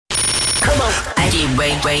I keep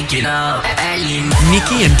waking up early.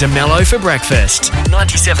 Nikki and Mello for breakfast.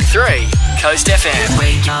 97.3 Coast FM.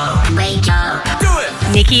 Wake up. Do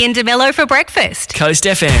it. Nikki and Mello for breakfast. Coast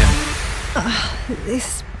FM.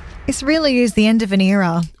 This really is the end of an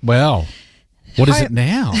era. Well, what is it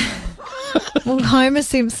now? Well, Homer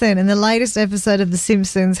Simpson in the latest episode of The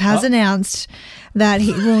Simpsons has announced that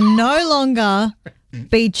he will no longer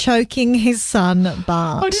be choking his son,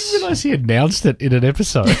 Bart. I didn't realise he announced it in an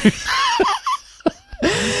episode. Such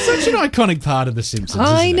an iconic part of The Simpsons,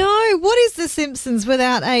 I isn't it? know. What is The Simpsons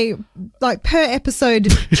without a, per episode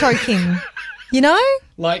choking? You know?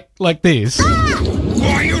 Like this.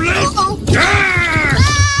 Why you little?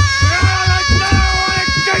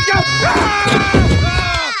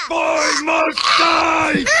 Boy must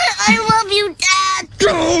die! I love you, Dad.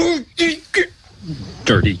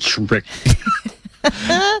 Dirty trick.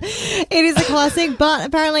 It is a classic, but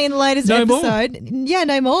apparently in the latest No more. episode,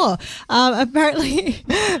 no more. Apparently,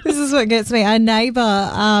 this is what gets me. A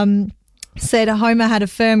neighbour said Homer had a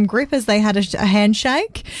firm grip as they had a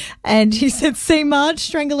handshake, and he said, "See, Marge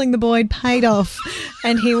strangling the boy paid off,"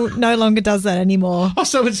 and he no longer does that anymore. Oh,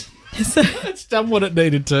 so it's done what it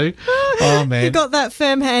needed to. Oh, man. He got that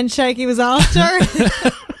firm handshake he was after.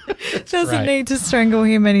 Doesn't right. need to strangle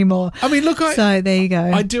him anymore. I mean, look, So there you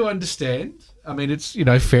go. I do understand. I mean, it's,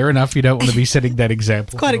 fair enough. You don't want to be setting that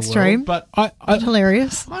example. Quite for the extreme. world, but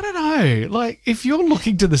Hilarious. I don't know. Like, if you're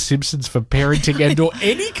looking to The Simpsons for parenting and or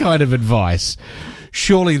any kind of advice,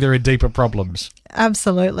 surely there are deeper problems.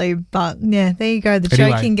 Absolutely. But, yeah, there you go. The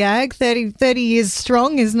Anyway. joking gag, 30 years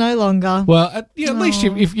strong, is no longer. Well, at least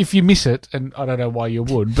if you miss it, and I don't know why you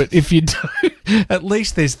would, but if you do, at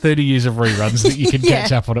least there's 30 years of reruns that you can Yeah.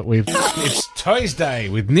 catch up on it with. It's Tuesday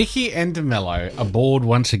with Nikki and Mello aboard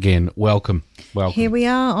once again. Welcome. Here we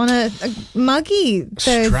are on a muggy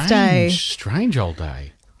Thursday. Strange old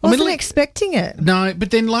day. Wasn't expecting it. No, but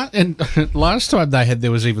then last time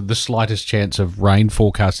there was even the slightest chance of rain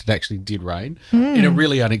forecast. It actually did rain in a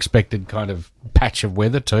really unexpected kind of patch of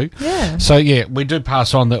weather too. Yeah. So yeah, we do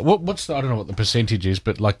pass on that. I don't know what the percentage is,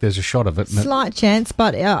 but like there's a shot of it. Slight chance,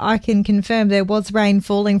 but I can confirm there was rain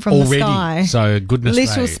falling from already. the sky. So goodness me.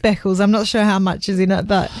 Little speckles. I'm not sure how much is in it,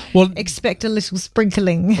 but expect a little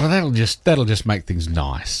sprinkling. Well, that'll just make things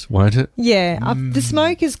nice, won't it? Yeah. The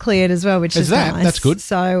smoke is cleared as well, which is nice. That's good.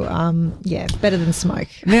 So, better than smoke.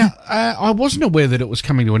 Now, I wasn't aware that it was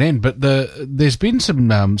coming to an end, but there's been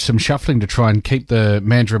some shuffling to try and keep the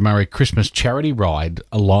Mandurah Murray Christmas charity ride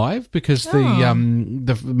alive because the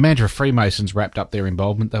Mandurah Freemasons wrapped up their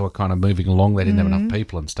involvement. They were kind of moving along. They didn't have enough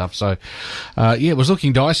people and stuff. So, it was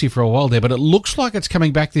looking dicey for a while there, but it looks like it's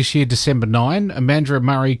coming back this year, December 9. Mandurah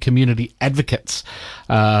Murray Community Advocates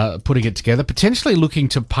putting it together, potentially looking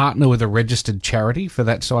to partner with a registered charity for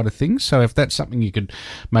that side of things. So if that's something you could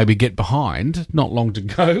maybe get behind, not long to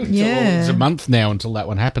go. It's a month now until that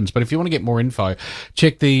one happens. But if you want to get more info,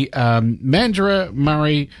 check the Mandurah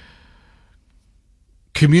Murray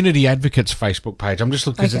Community Advocates Facebook page. I'm just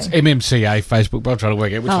looking because it's MMCA Facebook, but I'm trying to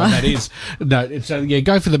work out which one that is. No, it's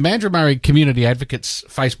go for the Mandurah Murray Community Advocates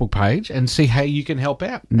Facebook page and see how you can help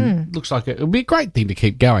out. Looks like it would be a great thing to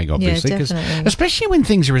keep going, obviously, because especially when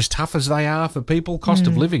things are as tough as they are for people, cost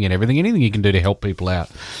of living and everything. Anything you can do to help people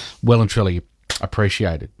out, well and truly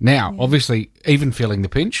appreciated. Now, obviously, even feeling the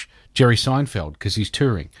pinch, Jerry Seinfeld, because he's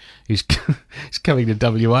touring. He's coming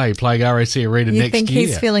to WA, playing RAC Arena next year. You think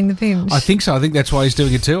he's feeling the pinch? I think so. I think that's why he's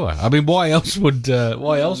doing a tour. I mean, why else would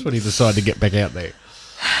he decide to get back out there?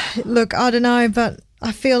 Look, I don't know, but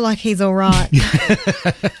I feel like he's all right.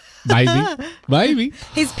 Maybe.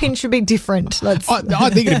 His pinch would be different. I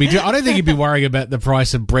think it'd be. I don't think he'd be worrying about the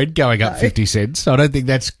price of bread going up 50 cents. I don't think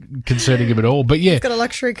that's concerning him at all. But yeah, he's got a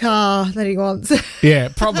luxury car that he wants. Yeah,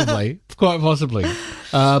 probably, quite possibly.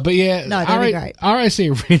 But yeah, no, that'd be great. RAC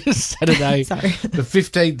Arena Saturday, Sorry. the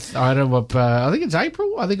 15th. I don't know what. I think it's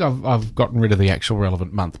April. I think I've gotten rid of the actual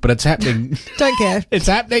relevant month, but it's happening. Don't care. It's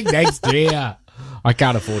happening next year. I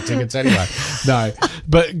can't afford tickets anyway. No,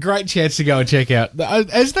 but great chance to go and check out.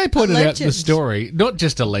 As they pointed out in the story, not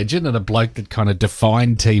just a legend and a bloke that kind of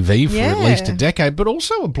defined TV for at least a decade, but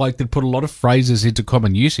also a bloke that put a lot of phrases into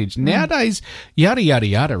common usage. Nowadays, yada, yada,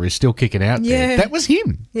 yada is still kicking out there. That was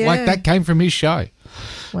him. Yeah. Like, that came from his show.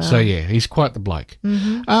 Wow. So, yeah, he's quite the bloke.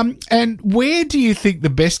 And where do you think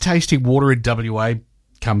the best tasting water in WA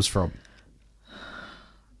comes from?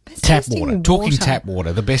 Tap water. Talking tap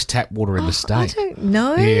water. The best tap water in the state. I don't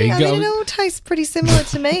know. Yeah, I mean, it all tastes pretty similar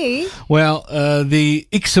to me. Well, the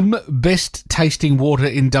Ixom Best Tasting Water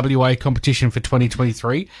in WA competition for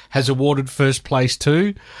 2023 has awarded first place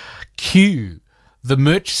to Q, the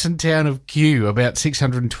Murchison town of Kew, about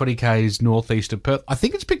 620 k's northeast of Perth. I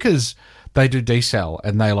think it's because they do desal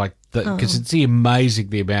and they like because it's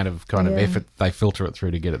amazing the amount of kind of effort they filter it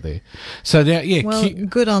through to get it there. So now, Well,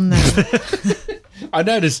 good on them. I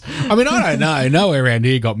noticed. I mean, I don't know. Nowhere around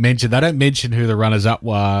here got mentioned. They don't mention who the runners-up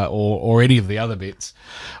were or any of the other bits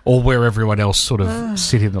or where everyone else sort of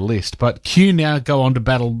sit in the list. But Kew now go on to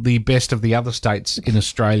battle the best of the other states in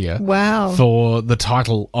Australia. Wow. For the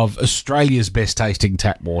title of Australia's best tasting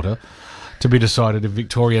tap water, to be decided in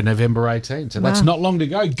Victoria, November 18. So that's not long to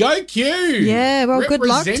go. Go Kew! Yeah, well, good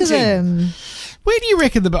luck to them. Where do you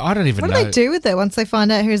reckon I don't even know. What do they do with it once they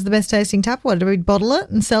find out who's the best tasting tap water? Do we bottle it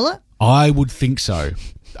and sell it? I would think so.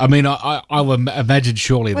 I mean, I would imagine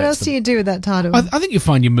surely what that's else do you do with that title? I think you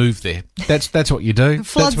find you move there. That's what you do.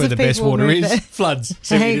 Floods that's where of the best people water move is. there. Floods.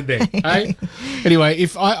 Send it in there. Hey? Anyway,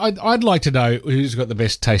 if I'd like to know who's got the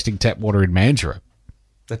best tasting tap water in Mandurah.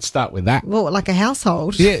 Let's start with that. Well, like a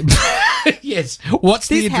household? Yeah. Yes. What's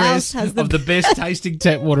the This house address has of the best tasting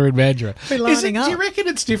tap water in Mandurah? We're lining Do you up. reckon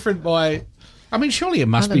it's different by... I mean, surely it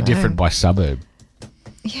must I be don't know. different by suburb.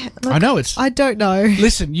 Yeah, look, I know it's... I don't know.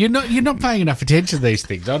 Listen, you're not paying enough attention to these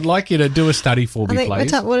things. I'd like you to do a study for I me, think my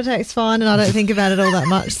please. tap water take's fine, and I don't think about it all that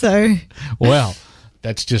much. So Well,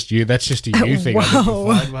 that's just you. That's just a you thing. I think you'll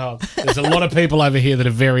Wow. find. Well, there's a lot of people over here that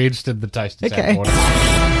are very interested in the taste of Okay. tap water.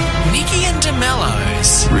 Nikki and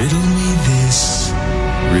DeMello's Riddle me this,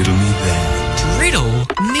 riddle me that. Riddle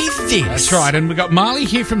Me This. That's right, and we've got Marley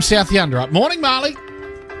here from South Yunderup. Morning, Marley.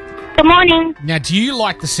 Good morning. Now, do you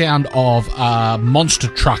like the sound of a monster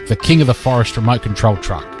truck, the King of the Forest remote control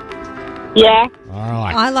truck? Yeah. All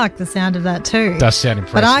right. I like the sound of that too. Does sound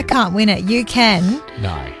impressive. But I can't win it. You can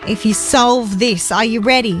No. if you solve this. Are you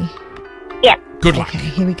ready? Yeah. Good luck. Okay,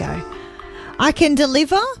 here we go. I can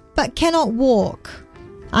deliver but cannot walk.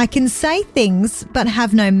 I can say things but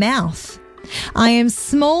have no mouth. I am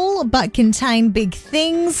small but contain big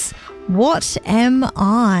things. What am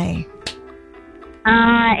I?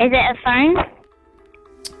 Is it a phone?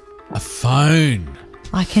 A phone.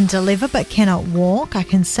 I can deliver but cannot walk. I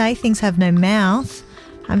can say things, have no mouth.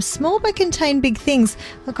 I'm small but contain big things.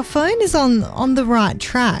 Look, a phone is on the right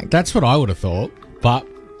track. That's what I would have thought, but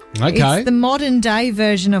okay. It's the modern day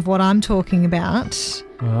version of what I'm talking about,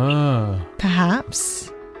 perhaps.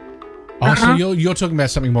 Oh, so you're talking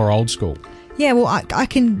about something more old school. Yeah, well, I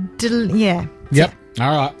can, yeah. Yep.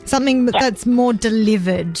 All right. Something that's more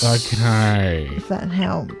delivered, Okay. if that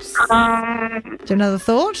helps. Do you have another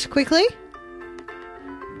thought, quickly?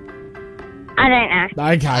 I don't know.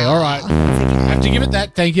 Okay, all right. Have to give it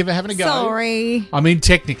that. Thank you for having a go. Sorry. I mean,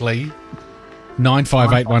 technically,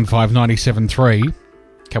 95815973.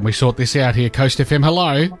 Can we sort this out here, Coast FM?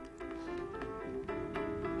 Hello.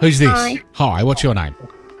 Who's this? Hi. Hi, what's your name?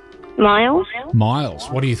 Miles? Miles.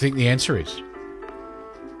 What do you think the answer is?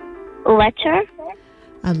 Letter?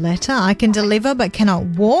 A letter. I can deliver but cannot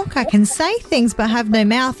walk. I can say things but have no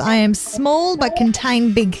mouth. I am small but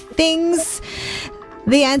contain big things.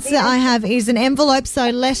 The answer I have is an envelope, so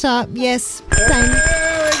letter, yes, same.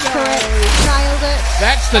 Correct. Nailed it.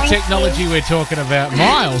 That's the technology we're talking about.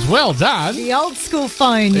 Miles, well done. The old school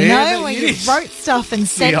phone, you Yeah, know, where it you is. wrote stuff and The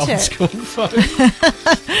sent old it. school phone.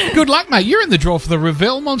 Good luck, mate. You're in the draw for the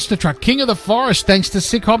Revell Monster Truck King of the Forest, thanks to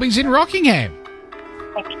Sick Hobbies in Rockingham.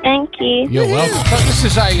 Thank you. You're welcome. But this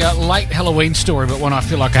is a late Halloween story, but one I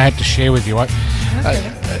feel like I had to share with you.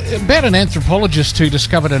 About an anthropologist who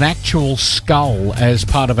discovered an actual skull as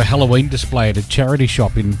part of a Halloween display at a charity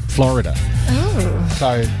shop in Florida. Oh.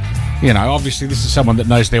 So, you know, obviously this is someone that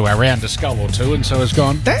knows their way around a skull or two, and so has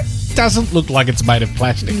gone, that doesn't look like it's made of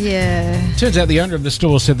plastic. Yeah. Turns out the owner of the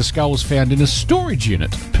store said the skull was found in a storage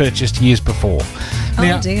unit purchased years before.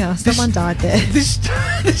 Oh dear, someone died there. This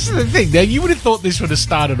is the thing. Now, you would have thought this would have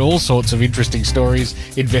started all sorts of interesting stories,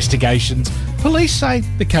 investigations. Police say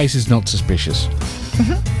the case is not suspicious.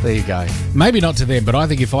 There you go. Maybe not to them, but I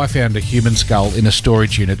think if I found a human skull in a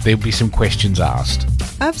storage unit, there'd be some questions asked.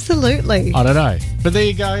 Absolutely. I don't know. But there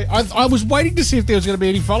you go. I was waiting to see if there was going to be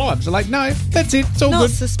any follow-ups. Like, no, that's it. It's all Not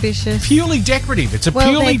good. suspicious. Purely decorative. It's a Well,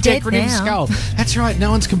 purely they're dead decorative now. skull. That's right. No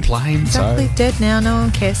one's complained. Exactly, So dead now. No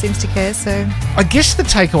one seems to care, so... I guess the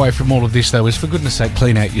takeaway from all of this, though, is for goodness sake,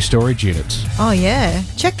 clean out your storage units. Oh, yeah.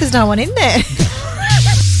 Check there's no one in there.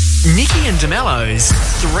 Nikki and DeMello's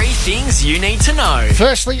 3 things you need to know.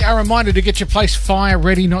 Firstly, a reminder to get your place fire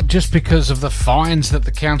ready, not just because of the fines that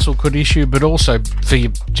the council could issue, but also for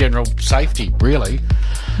your general safety, really.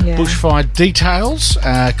 Yeah. Bushfire details,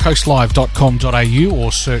 coastlive.com.au,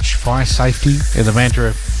 or search fire safety in the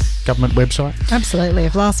Mandurah government website. Absolutely.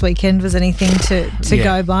 If last weekend was anything to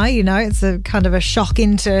go by, it's a kind of a shock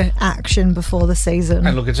into action before the season.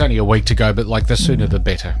 And look, it's only a week to go, but the sooner the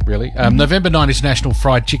better, really. November 9 is National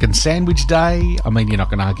Fried Chicken Sandwich Day. I mean, you're not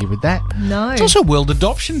going to argue with that. No. It's also World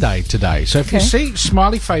Adoption Day today. So if you see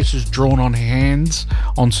smiley faces drawn on hands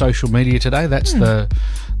on social media today, that's the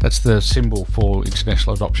symbol for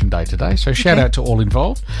International Adoption Day today. So shout out to all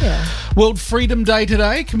involved. Yeah. World Freedom Day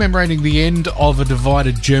today, commemorating the end of a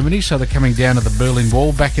divided Germany. So they're coming down to the Berlin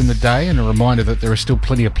Wall back in the day, and a reminder that there are still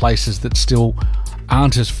plenty of places that still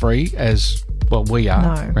aren't as free as, we are.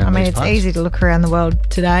 No, I mean, it's easy to look around the world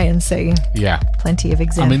today and see plenty of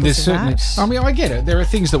examples I get it. There are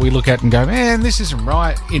things that we look at and go, man, this isn't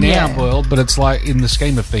right in our world, but it's like, in the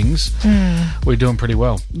scheme of things, we're doing pretty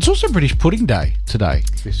well. It's also British Pudding Day today.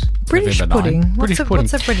 British pudding? What's a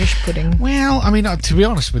British pudding? Well, I mean, to be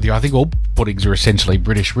honest with you, I think all puddings are essentially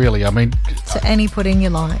British, really. I mean... So any pudding you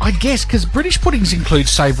like? I guess, because British puddings include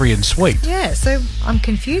savoury and sweet. Yeah, so I'm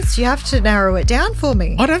confused. You have to narrow it down for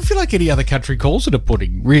me. I don't feel like any other country calls it a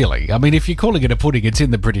pudding, really. I mean, if you're calling it a pudding, it's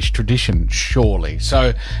in the British tradition, surely.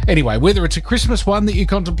 So, anyway, whether it's a Christmas one that you're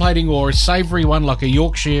contemplating or a savoury one like a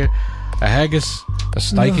Yorkshire, a haggis, a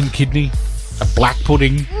steak and kidney, a black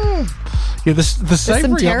pudding... Yeah, the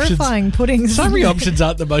savoury options... terrifying puddings. Savoury options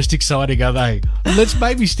aren't the most exciting, are they? Let's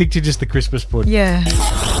maybe stick to just the Christmas pudding. Yeah.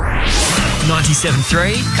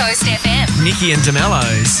 97.3 Coast FM. Nikki and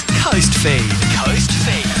DeMello's Coast Feed. Coast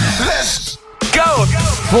Feed. Let's Go!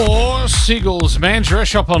 For Seagulls Mandurah,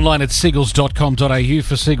 shop online at seagulls.com.au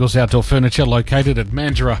for Seagulls Outdoor Furniture, located at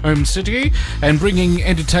Mandurah Home City, and bringing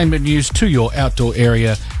entertainment news to your outdoor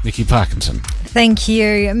area, Nikki Parkinson. Thank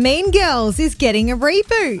you. Mean Girls is getting a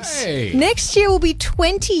reboot. Hey. Next year will be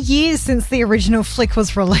 20 years since the original flick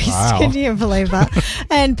was released. Wow. Can you believe that?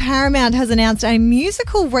 And Paramount has announced a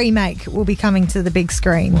musical remake will be coming to the big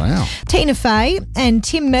screen. Wow. Tina Fey and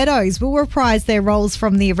Tim Meadows will reprise their roles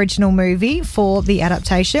from the original movie for the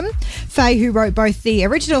adaptation. Fey, who wrote both the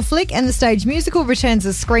original flick and the stage musical, returns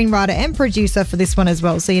as screenwriter and producer for this one as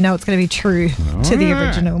well, so you know it's going to be true to the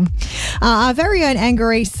original. Our very own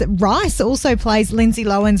Angarise Rice also plays Lindsay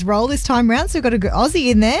Lohan's role this time round, so we've got a good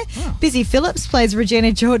Aussie in there. Busy Phillips plays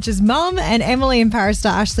Regina George's mum, and Emily in Paris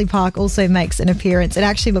star Ashley Park also makes an appearance. It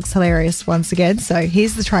actually looks hilarious once again, so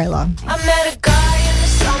here's the trailer. I met a guy in the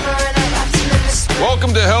summer and I left him in the spring.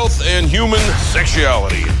 Welcome to Health and Human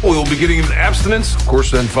Sexuality. We'll be getting into abstinence, of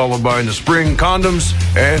course, then followed by in the spring condoms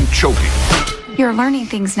and choking. You're learning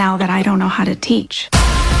things now that I don't know how to teach.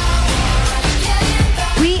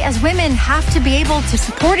 We as women have to be able to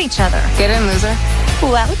support each other. Get in, loser.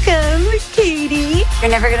 Welcome, Katie.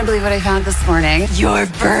 You're never going to believe what I found this morning. Your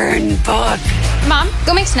burn book. Mom,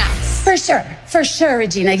 go make snacks. For sure,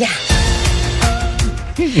 Regina, yeah.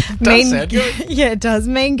 Sound good. Yeah, it does.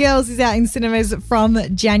 Mean Girls is out in cinemas from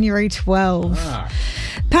January 12.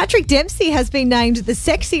 Patrick Dempsey has been named the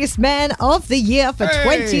sexiest man of the year for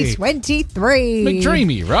 2023.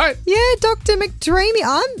 McDreamy, right? Yeah, Dr. McDreamy.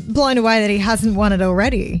 I'm blown away that he hasn't won it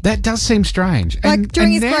already. That does seem strange.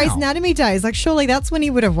 During his now, Grey's Anatomy days, surely that's when he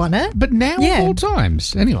would have won it. But now of all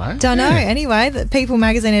times, anyway. Don't know. Anyway, the People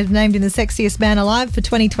magazine has named him the sexiest man alive for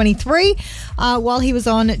 2023 while he was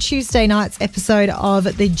on Tuesday night's episode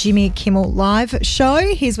of the Jimmy Kimmel Live show.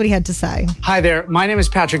 Here's what he had to say. Hi there. My name is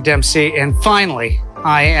Patrick Dempsey, and finally,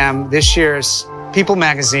 I am this year's People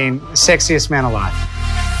magazine sexiest man alive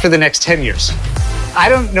for the next 10 years. I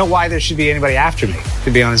don't know why there should be anybody after me, to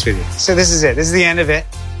be honest with you. So this is it. This is the end of it.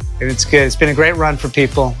 And it's good. It's been a great run for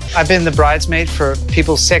People. I've been the bridesmaid for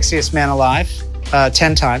People's sexiest man alive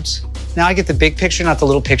 10 times. Now I get the big picture, not the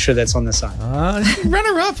little picture that's on the side.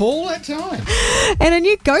 Runner-up all that time. And a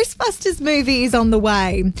new Ghostbusters movie is on the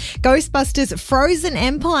way. Ghostbusters Frozen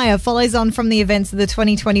Empire follows on from the events of the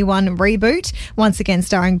 2021 reboot, once again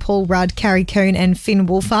starring Paul Rudd, Carrie Coon and Finn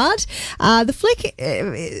Wolfhard. The flick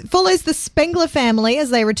follows the Spengler family as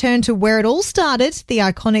they return to where it all started, the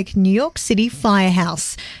iconic New York City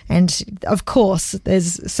firehouse. And, of course,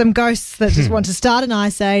 there's some ghosts that just want to start an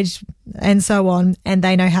ice age and so on, and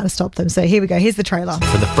they know how to stop them. So here we go. Here's the trailer.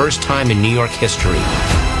 For the first time in New York history,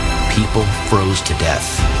 people froze to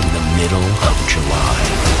death in the middle of July.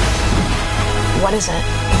 What is it?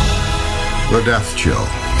 The death chill.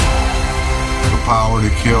 The power to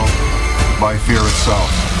kill by fear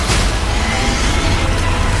itself.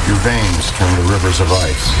 Your veins turn to rivers of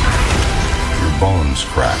ice. Your bones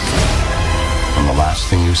crack. And the last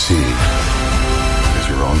thing you see is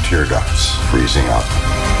your own tear ducts freezing up.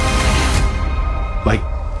 Like,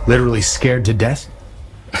 literally scared to death?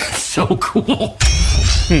 So cool.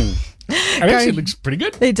 It actually looks pretty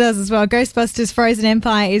good. It does as well. Ghostbusters Frozen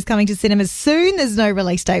Empire is coming to cinemas soon. There's no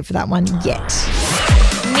release date for that one yet.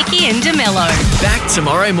 Nikki and Mello. Back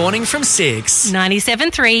tomorrow morning from 6.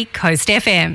 97.3 Coast FM.